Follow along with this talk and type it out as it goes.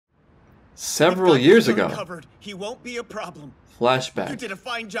Several years ago. Covered. He won't be a problem. Flashback. You did a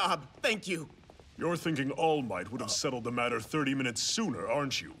fine job. Thank you. You're thinking All Might would have settled the matter 30 minutes sooner,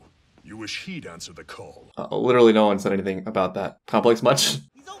 aren't you? You wish he'd answer the call. Literally no one said anything about that. Complex much?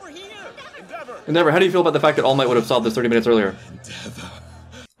 He's over here. Endeavor, how do you feel about the fact that All Might would have solved this 30 minutes earlier?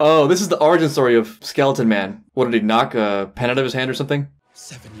 Oh, this is the origin story of Skeleton Man. What, did he knock a pen out of his hand or something?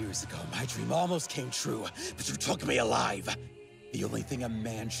 7 years ago, my dream almost came true, but you took me alive. The only thing a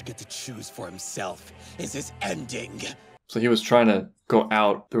man should get to choose for himself is his ending. So he was trying to go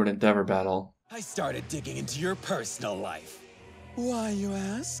out through an Endeavor battle. I started digging into your personal life. Why, you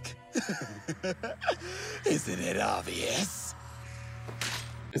ask? Isn't it obvious?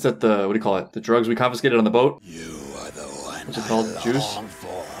 Is that the, what do you call it? The drugs we confiscated on the boat? You are the one. What's it called? Juice?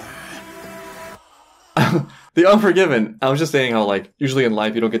 For. The Unforgiven. I was just saying how, like, usually in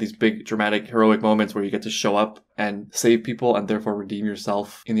life you don't get these big, dramatic, heroic moments where you get to show up and save people and therefore redeem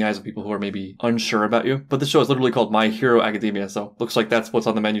yourself in the eyes of people who are maybe unsure about you. But this show is literally called My Hero Academia, so looks like that's what's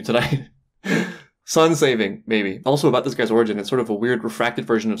on the menu tonight. Sun saving, maybe. Also about this guy's origin, it's sort of a weird refracted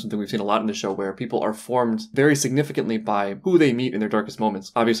version of something we've seen a lot in the show where people are formed very significantly by who they meet in their darkest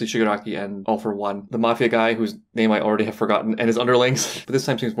moments. Obviously Shigaraki and All for One. The mafia guy whose name I already have forgotten and his underlings. But this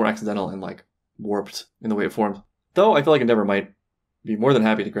time seems more accidental and like warped in the way it formed. Though I feel like Endeavor might be more than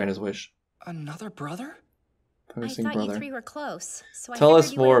happy to grant his wish. Another brother? I thought you three were close, so Tell I us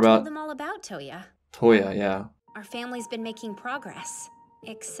figured you more would have about told them all about Toya. Toya, yeah. Our family's been making progress,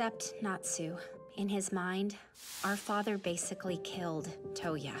 except Natsu. In his mind, our father basically killed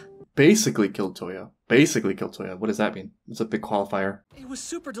Toya. Basically killed Toya. Basically killed Toya. What does that mean? It's a big qualifier. It was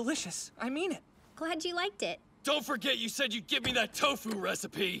super delicious. I mean it. Glad you liked it. Don't forget you said you'd give me that tofu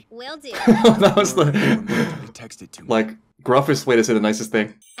recipe. Will do. That was the, Texted to me. like, gruffest way to say the nicest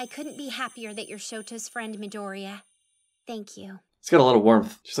thing. I couldn't be happier that you're Shoto's friend, Midoriya. Thank you. He's got a lot of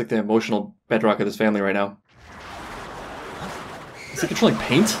warmth. Just like the emotional bedrock of this family right now. Is he controlling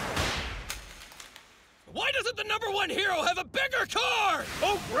paint? Why doesn't the #1 hero have a bigger car?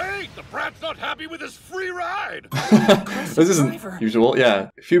 Oh, great! The brat's not happy with his free ride! This isn't usual. Yeah,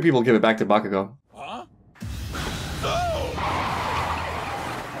 few people give it back to Bakugo. Huh?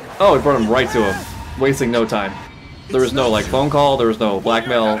 Oh, it brought him right to him. Wasting no time. There was no, like, phone call. There was no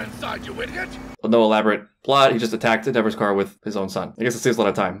blackmail. Inside, you idiot! No elaborate plot. He just attacked Endeavor's car with his own son. I guess it saves a lot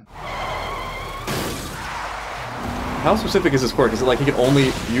of time. How specific is this quirk? Is it like he can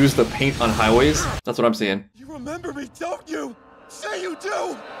only use the paint on highways? That's what I'm seeing. You remember me, don't you? Say you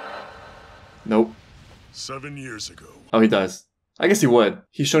do! Nope. 7 years ago. Oh, he does. I guess he would.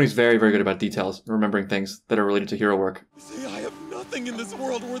 He's shown he's very, very good about details and remembering things that are related to hero work. See, I have nothing in this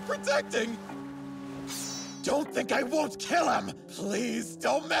world worth protecting. Don't think I won't kill him. Please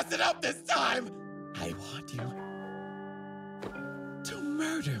don't mess it up this time. I want you to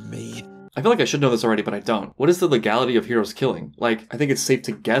murder me. I feel like I should know this already, but I don't. What is the legality of heroes killing? Like, I think it's safe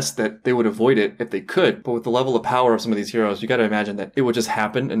to guess that they would avoid it if they could, but with the level of power of some of these heroes, you gotta imagine that it would just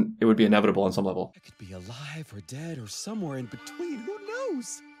happen and it would be inevitable on some level. I could be alive or dead or somewhere in between, who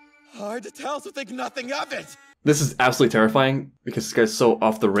knows? Hard to tell, so think nothing of it. This is absolutely terrifying because this guy's so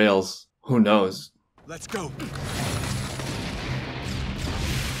off the rails. Who knows? Let's go.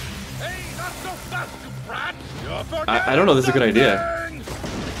 Hey, not so fast, you brat! I don't know this is a good idea.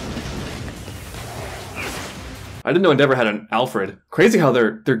 I didn't know Endeavor had an Alfred. Crazy how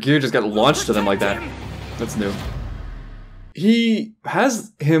their gear just got launched to them like that. That's new. He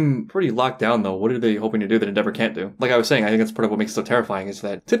has him pretty locked down, though. What are they hoping to do that Endeavor can't do? Like I was saying, I think that's part of what makes it so terrifying, is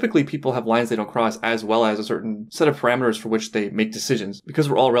that typically people have lines they don't cross, as well as a certain set of parameters for which they make decisions. Because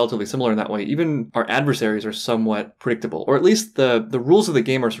we're all relatively similar in that way, even our adversaries are somewhat predictable. Or at least the rules of the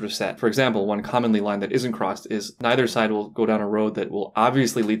game are sort of set. For example, one commonly line that isn't crossed is neither side will go down a road that will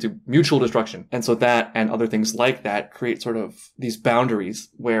obviously lead to mutual destruction. And so that and other things like that create sort of these boundaries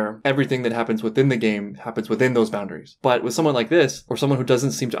where everything that happens within the game happens within those boundaries. But with someone like this, or someone who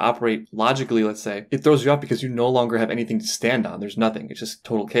doesn't seem to operate logically, let's say, it throws you off because you no longer have anything to stand on. There's nothing. It's just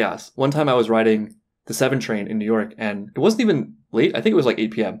total chaos. One time I was riding the 7 train in New York, and it wasn't even late. I think it was like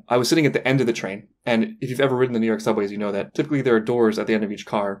 8 p.m. I was sitting at the end of the train, and if you've ever ridden the New York subways, you know that typically there are doors at the end of each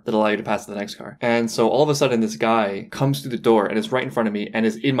car that allow you to pass to the next car. And so all of a sudden, this guy comes through the door and is right in front of me and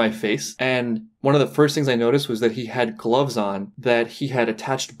is in my face. And one of the first things I noticed was that he had gloves on that he had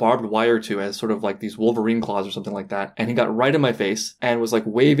attached barbed wire to as sort of like these Wolverine claws or something like that. And he got right in my face and was like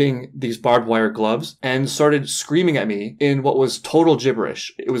waving these barbed wire gloves and started screaming at me in what was total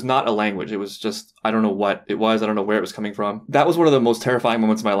gibberish. It was not a language. It was just, I don't know what it was. I don't know where it was coming from. That was one of the most terrifying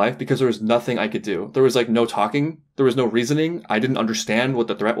moments of my life because there was nothing I could do. There was like no talking There was no reasoning. I didn't understand what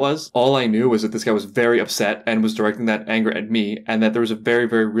the threat was. All I knew was that this guy was very upset and was directing that anger at me, and that there was a very,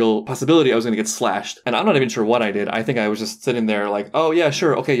 very real possibility I was going to get slashed. And I'm not even sure what I did. I think I was just sitting there like, oh yeah,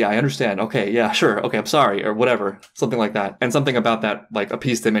 sure, okay, yeah, I understand. Okay, yeah, sure, okay, I'm sorry, or whatever. Something like that. And something about that like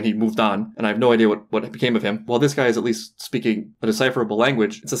appeased him and he moved on, and I have no idea what became of him. Well, this guy is at least speaking a decipherable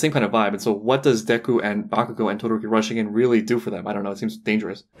language. It's the same kind of vibe. And so what does Deku and Bakugo and Todoroki rushing in really do for them? I don't know. It seems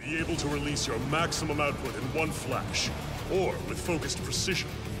dangerous. Be able to release your maximum output in one flash, or with focused precision.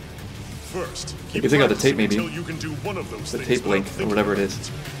 First, You can take out the tape, maybe. until you can do one of those The things tape link, without or whatever it thinking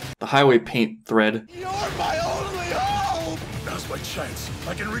is. The highway paint thread. You're my only hope! Now's my chance.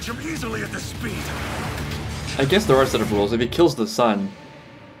 I can reach him easily at this speed. I guess there are a set of rules. If he kills the sun,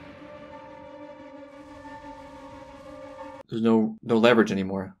 there's no leverage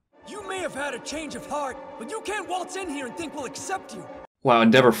anymore. You may have had a change of heart, but you can't waltz in here and think we'll accept you. Wow,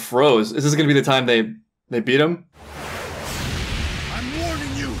 Endeavor froze. Is this going to be the time they beat him? I'm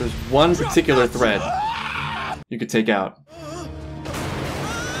warning you. There's one particular thread you could take out. I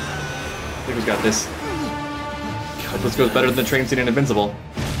think we've got this. Hope this goes better than the train scene in Invincible.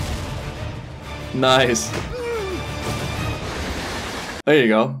 Nice. There you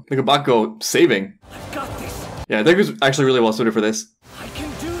go. Look at Bakugo saving. I've got this. Yeah, I think it was actually really well suited for this. I can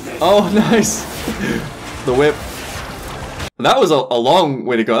do this. Oh, nice. The whip. That was a long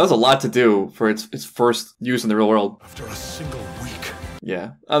way to go. That was a lot to do for its first use in the real world. After a single week.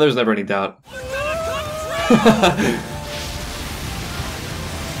 Yeah. Oh, there's never any doubt.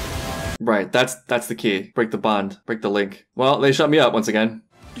 Right, that's the key. Break the bond. Break the link. Well, they shut me up once again.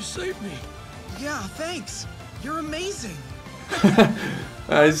 You saved me. Yeah, thanks. You're amazing.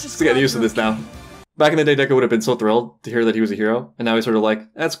 I just getting used to this now. Back in the day, Deku would have been so thrilled to hear that he was a hero, and now he's sort of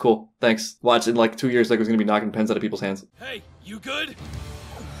like, that's cool, thanks. Watch, in like 2 years, Deku's gonna be knocking pens out of people's hands. Hey, you good?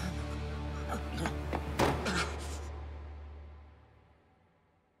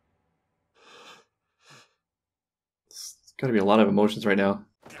 It's gotta be a lot of emotions right now.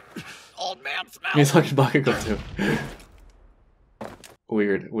 Old man smell! He's talking Bakugo too.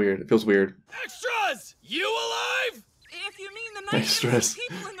 Weird. It feels weird. Extras! You alive? If you mean the Extras.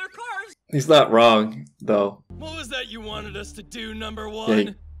 people in their cars. He's not wrong, though. What was that you wanted us to do, number Yeah,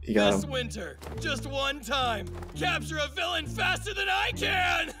 one? he got This him. winter, just one time, capture a villain faster than I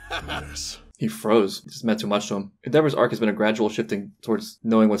can! Yes. He froze. It just meant too much to him. Endeavor's arc has been a gradual shifting towards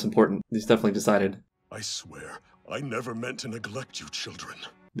knowing what's important. He's definitely decided. I swear, I never meant to neglect you children.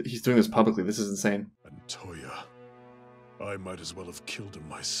 He's doing this publicly. This is insane. And Toya, I might as well have killed him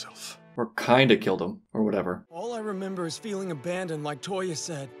myself. Or kinda killed him, or whatever. All I remember is feeling abandoned, like Toya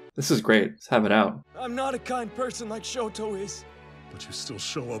said. This is great. Let's have it out. I'm not a kind person like Shoto is. But you still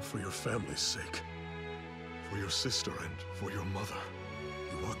show up for your family's sake. For your sister and for your mother.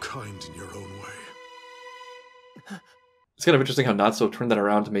 You are kind in your own way. It's kind of interesting how Natsuo turned that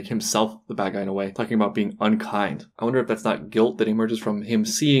around to make himself the bad guy in a way, talking about being unkind. I wonder if that's not guilt that emerges from him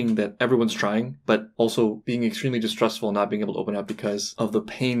seeing that everyone's trying, but also being extremely distrustful and not being able to open up because of the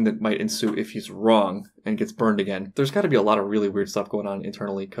pain that might ensue if he's wrong and gets burned again. There's got to be a lot of really weird stuff going on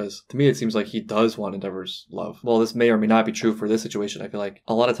internally, because to me it seems like he does want Endeavor's love. While this may or may not be true for this situation, I feel like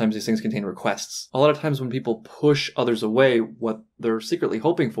a lot of times these things contain requests. A lot of times when people push others away, what they're secretly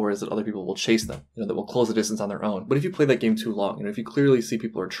hoping for is that other people will chase them, that will close the distance on their own. But if you play that game too long, if you clearly see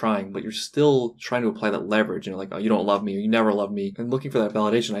people are trying, but you're still trying to apply that leverage, like, oh, you don't love me, or you never love me, and looking for that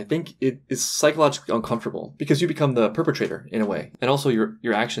validation, I think it is psychologically uncomfortable, because you become the perpetrator in a way. And also your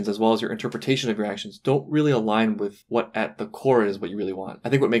actions, as well as your interpretation of your actions, don't really align with what at the core is what you really want. I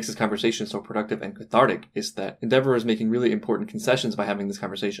think what makes this conversation so productive and cathartic is that Endeavor is making really important concessions by having this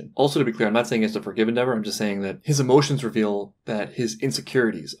conversation. Also, to be clear, I'm not saying it's to forgive Endeavor, I'm just saying that his emotions reveal that his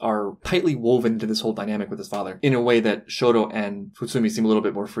insecurities are tightly woven into this whole dynamic with his father, in a way that Shoto and Futsumi seem a little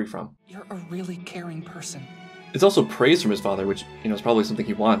bit more free from. You're a really caring person. It's also praise from his father, which, is probably something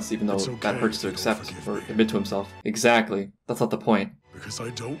he wants, even though It's okay that hurts to if you don't accept forgive or me. admit to himself. Exactly. That's not the point. Because I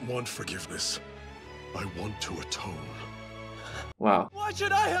don't want forgiveness. I want to atone. Wow. Why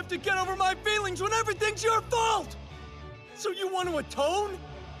should I have to get over my feelings when everything's your fault? So you want to atone?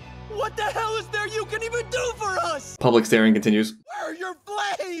 What the hell is there you can even do for us? Public staring continues. Where are your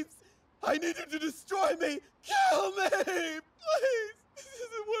flames? I need him to destroy me! Kill me! Please! This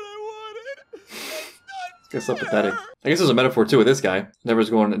isn't what I wanted! It's so pathetic. I guess there's a metaphor too with this guy. Endeavor's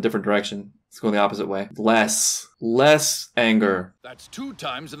going a different direction. It's going the opposite way. Less anger. That's 2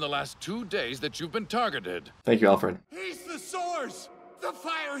 times in the last 2 days that you've been targeted. Thank you, Alfred. He's the source! The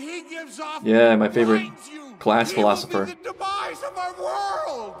fire he gives off Yeah, my favorite binds you. class He philosopher. will be the demise of our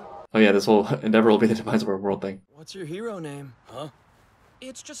world! Oh yeah, this whole Endeavor will be the demise of our world thing. What's your hero name? Huh?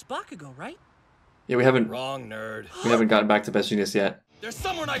 It's just Bakugo, right? Yeah, we haven't nerd. gotten back to Best Genius yet. There's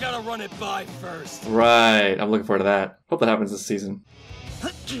someone I gotta run it by first. Right. I'm looking forward to that. Hope that happens this season.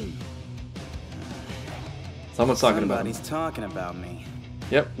 Someone's talking about him. Somebody's talking about me.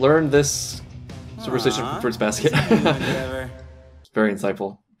 Yep. Learn this superstition from Fruits Basket. It's very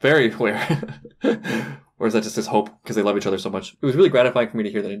insightful. Very aware. Or is that just his hope because they love each other so much? It was really gratifying for me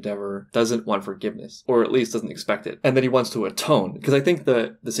to hear that Endeavor doesn't want forgiveness, or at least doesn't expect it, and that he wants to atone. Because I think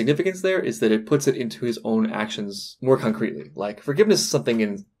the significance there is that it puts it into his own actions more concretely. Like, forgiveness is something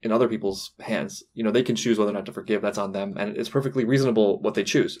in other people's hands. You know, they can choose whether or not to forgive. That's on them, and it's perfectly reasonable what they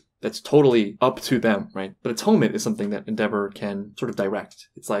choose. That's totally up to them, right? But atonement is something that Endeavor can sort of direct.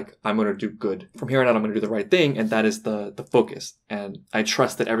 It's like, I'm going to do good. From here on out, I'm going to do the right thing, and that is the focus. And I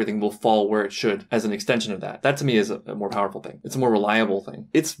trust that everything will fall where it should as an extension of that. That to me is a more powerful thing. It's a more reliable thing.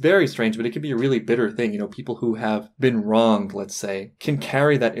 It's very strange, but it can be a really bitter thing. You know, people who have been wronged, let's say, can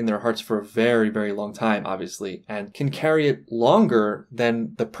carry that in their hearts for a very, very long time, obviously, and can carry it longer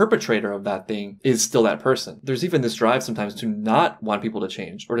than the perpetrator of that thing is still that person. There's even this drive sometimes to not want people to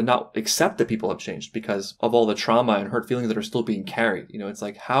change, or to not accept that people have changed because of all the trauma and hurt feelings that are still being carried. You know, it's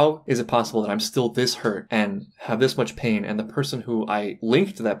like, how is it possible that I'm still this hurt and have this much pain, and the person who I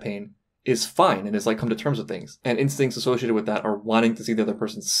linked to that pain is fine and is like come to terms with things? And instincts associated with that are wanting to see the other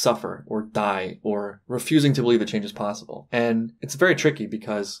person suffer or die, or refusing to believe that change is possible. And it's very tricky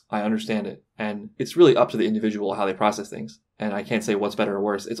because I understand it. And it's really up to the individual how they process things. And I can't say what's better or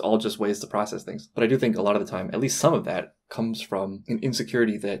worse. It's all just ways to process things. But I do think a lot of the time, at least some of that, comes from an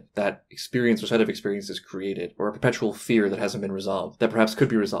insecurity that experience or set of experiences created, or a perpetual fear that hasn't been resolved, that perhaps could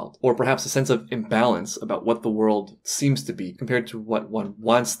be resolved, or perhaps a sense of imbalance about what the world seems to be compared to what one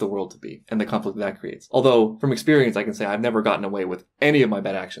wants the world to be, and the conflict that creates. Although, from experience, I can say I've never gotten away with any of my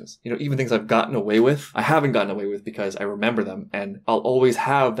bad actions. You know, even things I've gotten away with, I haven't gotten away with because I remember them, and I'll always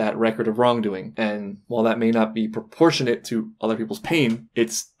have that record of wrongdoing. And while that may not be proportionate to other people's pain,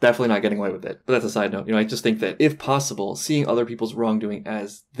 it's definitely not getting away with it. But that's a side note. You know, I just think that if possible, seeing other people's wrongdoing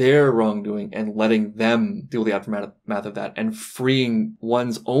as their wrongdoing and letting them deal with the aftermath of that, and freeing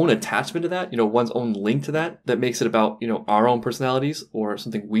one's own attachment to that, you know, one's own link to that, that makes it about, you know, our own personalities, or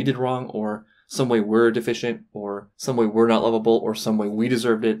something we did wrong, or some way we're deficient, or some way we're not lovable, or some way we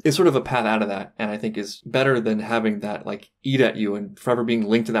deserved it, is sort of a path out of that. And I think is better than having that like eat at you and forever being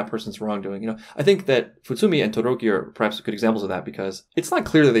linked to that person's wrongdoing. You know, I think that Futsumi and Todoroki are perhaps good examples of that, because it's not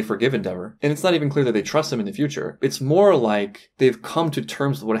clear that they forgive Endeavor, and it's not even clear that they trust him in the future. It's more like they've come to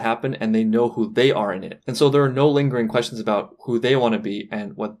terms with what happened and they know who they are in it. And so there are no lingering questions about who they want to be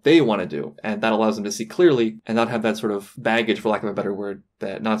and what they want to do. And that allows them to see clearly and not have that sort of baggage, for lack of a better word,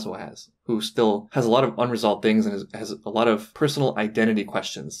 that Natsuo has, who still has a lot of unresolved things and has a lot of personal identity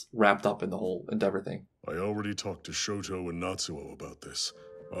questions wrapped up in the whole Endeavor thing. I already talked to Shoto and Natsuo about this.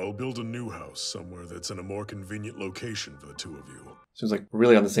 I'll build a new house somewhere that's in a more convenient location for the two of you. Seems like we're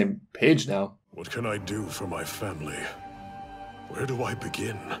really on the same page now. What can I do for my family? Where do I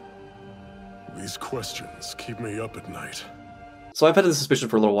begin? These questions keep me up at night. So I've had this suspicion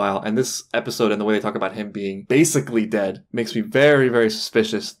for a little while, and this episode and the way they talk about him being basically dead makes me very, very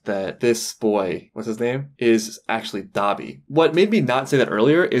suspicious that this boy, what's his name, is actually Dabi. What made me not say that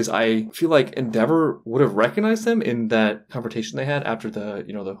earlier is I feel like Endeavor would have recognized him in that confrontation they had after the,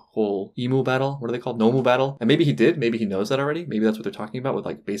 you know, the whole Imu battle. What are they called? Nomu battle. And maybe he did. Maybe he knows that already. Maybe that's what they're talking about with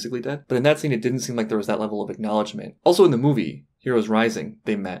like basically dead. But in that scene, it didn't seem like there was that level of acknowledgement. Also in the movie, Heroes Rising,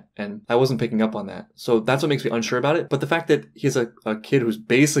 they met, and I wasn't picking up on that. So that's what makes me unsure about it. But the fact that he has a kid who's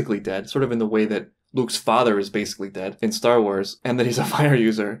basically dead, sort of in the way that Luke's father is basically dead in Star Wars, and that he's a fire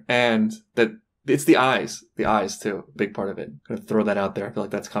user, and that it's the eyes too, a big part of it. I'm gonna throw that out there. I feel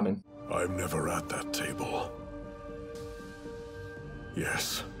like that's coming. I'm never at that table.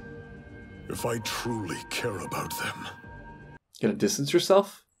 Yes, if I truly care about them. You gotta distance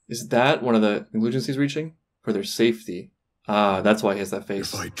yourself? Is that one of the conclusions he's reaching? For their safety. Ah, that's why he has that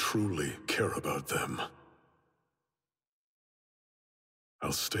face. If I truly care about them,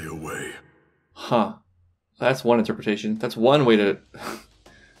 I'll stay away. Huh. That's one interpretation. That's one way to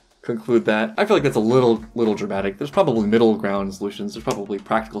conclude that. I feel like that's a little dramatic. There's probably middle ground solutions. There's probably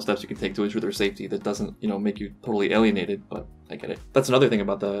practical steps you can take to ensure their safety that doesn't, you know, make you totally alienated, but I get it. That's another thing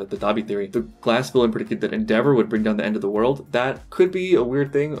about the Dabi theory. The Glass villain predicted that Endeavor would bring down the end of the world. That could be a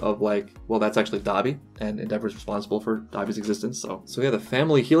weird thing of like, well, that's actually Dabi, and Endeavor's responsible for Dabi's existence. So yeah, the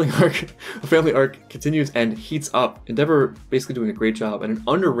family healing arc, the family arc continues and heats up. Endeavor basically doing a great job and an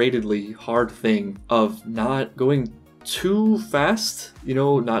underratedly hard thing of not going too fast, you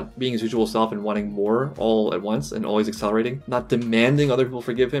know, not being his usual self and wanting more all at once and always accelerating, not demanding other people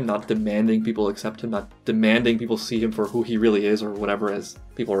forgive him, not demanding people accept him, not demanding people see him for who he really is or whatever, as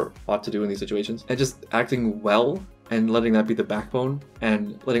people ought to do in these situations, and just acting well and letting that be the backbone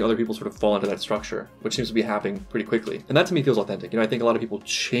and letting other people sort of fall into that structure, which seems to be happening pretty quickly. And that to me feels authentic. You know, I think a lot of people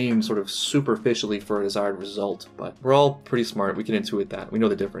change sort of superficially for a desired result, but we're all pretty smart. We can intuit that. We know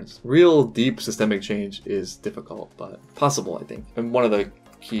the difference. Real deep systemic change is difficult, but possible, I think. And one of the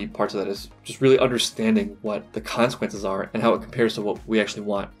key parts of that is just really understanding what the consequences are and how it compares to what we actually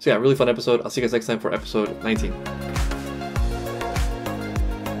want. So yeah, really fun episode. I'll see you guys next time for episode 19.